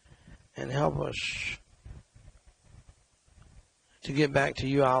ways, and help us to get back to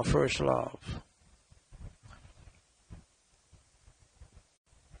you, our first love.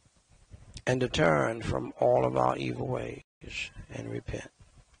 And to turn from all of our evil ways and repent.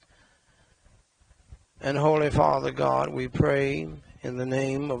 And Holy Father God, we pray in the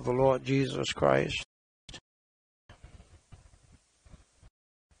name of the Lord Jesus Christ.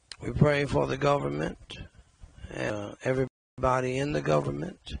 We pray for the government and everybody in the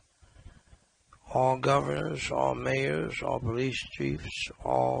government, all governors, all mayors, all police chiefs,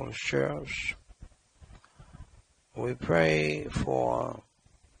 all sheriffs. We pray for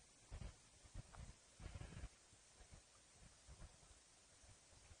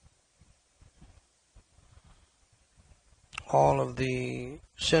all of the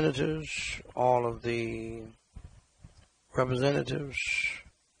senators, all of the representatives,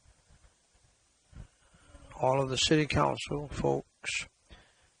 all of the city council folks.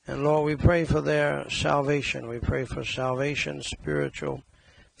 And Lord, we pray for their salvation. We pray for salvation, spiritual,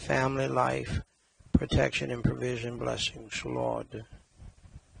 family life, protection and provision blessings, Lord,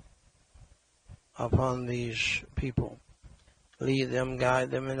 upon these people. Lead them,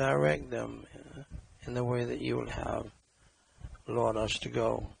 guide them, and direct them in the way that you will have, Lord, us to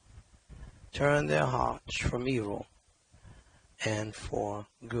go. Turn their hearts from evil and for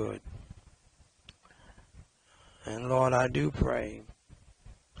good. And Lord, I do pray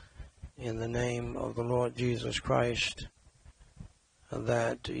in the name of the Lord Jesus Christ,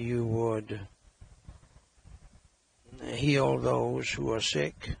 that you would heal those who are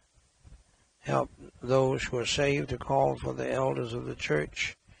sick, help those who are saved to call for the elders of the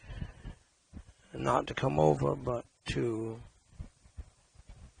church, not to come over, but to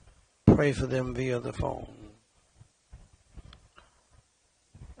pray for them via the phone.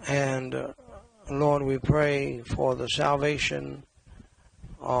 And Lord, we pray for the salvation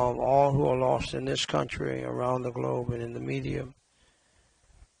of all who are lost in this country, around the globe, and in the media.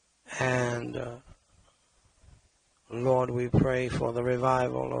 And Lord, we pray for the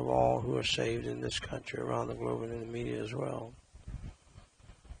revival of all who are saved in this country, around the globe, and in the media as well.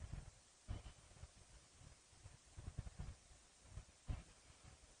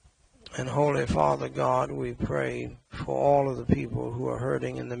 And Holy Father God, we pray for all of the people who are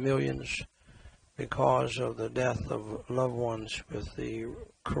hurting in the millions because of the death of loved ones with the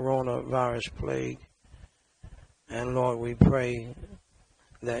coronavirus plague. And Lord, we pray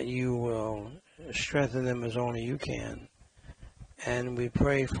that you will strengthen them as only you can. And we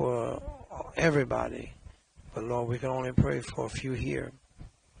pray for everybody, but Lord, we can only pray for a few here.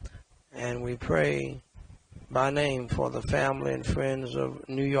 And we pray by name for the family and friends of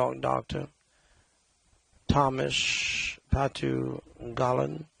New York Dr. Thomas Patu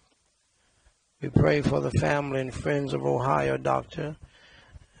Gallen. We pray for the family and friends of Ohio Dr.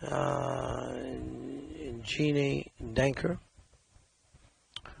 Jeannie Danker.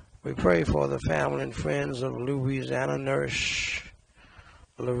 We pray for the family and friends of Louisiana nurse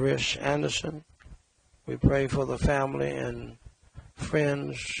Larish Anderson. We pray for the family and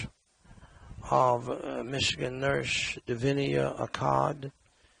friends of Michigan nurse Davinia Akkad.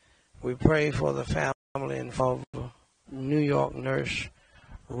 We pray for the family and of New York nurse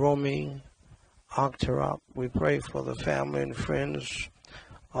Romy Akhtarab. We pray for the family and friends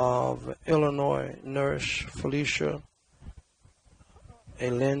of Illinois nurse Felicia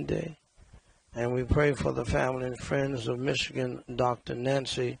Elende. And we pray for the family and friends of Michigan Dr.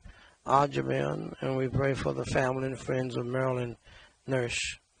 Nancy Ajaban. And we pray for the family and friends of Maryland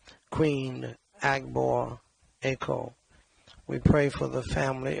nurse Queen Agbor Echo. We pray for the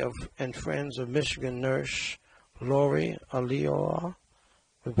family of and friends of Michigan nurse Lori Alior.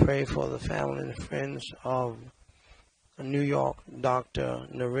 We pray for the family and friends of New York Dr.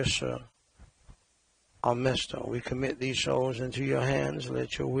 Narissa Almesto. We commit these souls into your hands.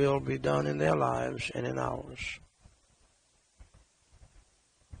 Let your will be done in their lives and in ours.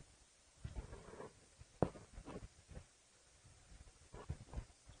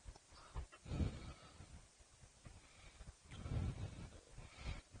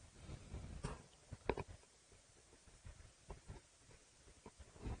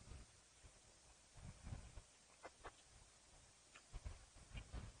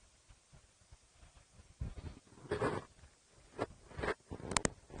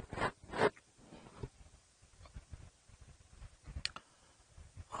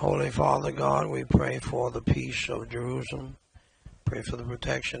 Holy Father God, we pray for the peace of Jerusalem. Pray for the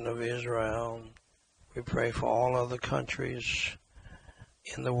protection of Israel. We pray for all other countries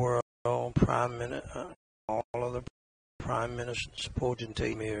in the world, all of the prime ministers,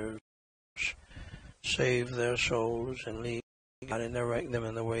 potentate mayors. Save their souls and lead God and direct them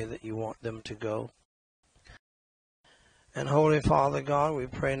in the way that you want them to go. And Holy Father God, we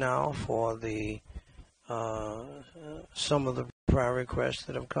pray now for the some of the prayer requests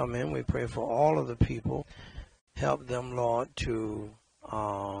that have come in. We pray for all of the people. Help them, Lord, to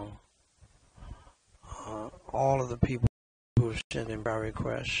all of the people who send in prayer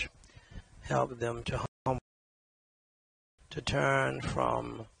requests. Help them to turn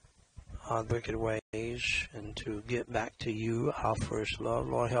from wicked ways and to get back to you, our first love.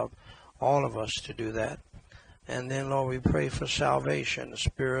 Lord, help all of us to do that. And then, Lord, we pray for salvation,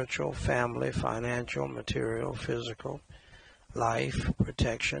 spiritual, family, financial, material, physical, life,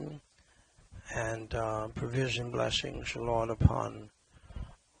 protection, and provision blessings, Lord, upon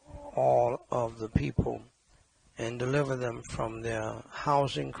all of the people, and deliver them from their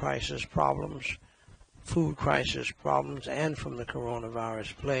housing crisis problems, food crisis problems, and from the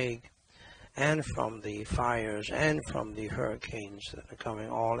coronavirus plague, and from the fires, and from the hurricanes that are coming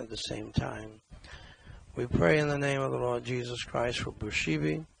all at the same time. We pray in the name of the Lord Jesus Christ for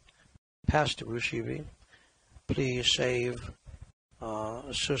Bushibi, Pastor Bushibi. Please save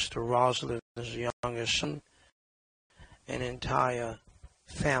Sister Rosalind's youngest son and entire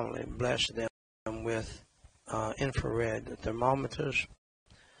family. Bless them with infrared thermometers,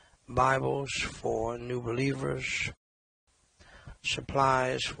 Bibles for new believers,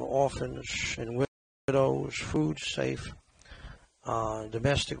 supplies for orphans and widows, food safe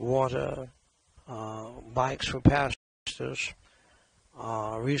domestic water, bikes for pastors,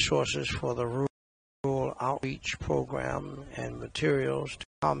 resources for the rural outreach program, and materials to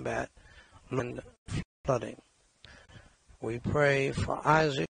combat flooding. We pray for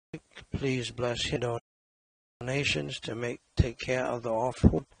Isaac. Please bless his donations to take care of the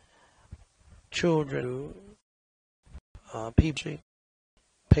orphan children, people,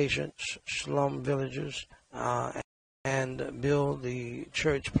 patients, slum villages, and build the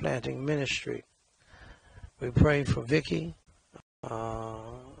church planting ministry. We pray for Vicky.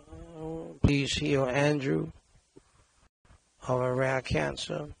 Please heal Andrew of a rare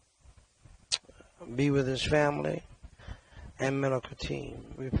cancer. Be with his family and medical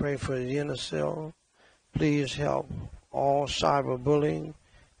team. We pray for Unicel. Please help all cyberbullying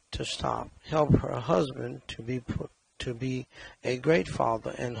to stop. Help her husband to be a great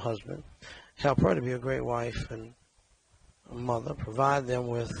father and husband. Help her to be a great wife and mother. Provide them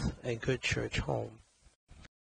with a good church home.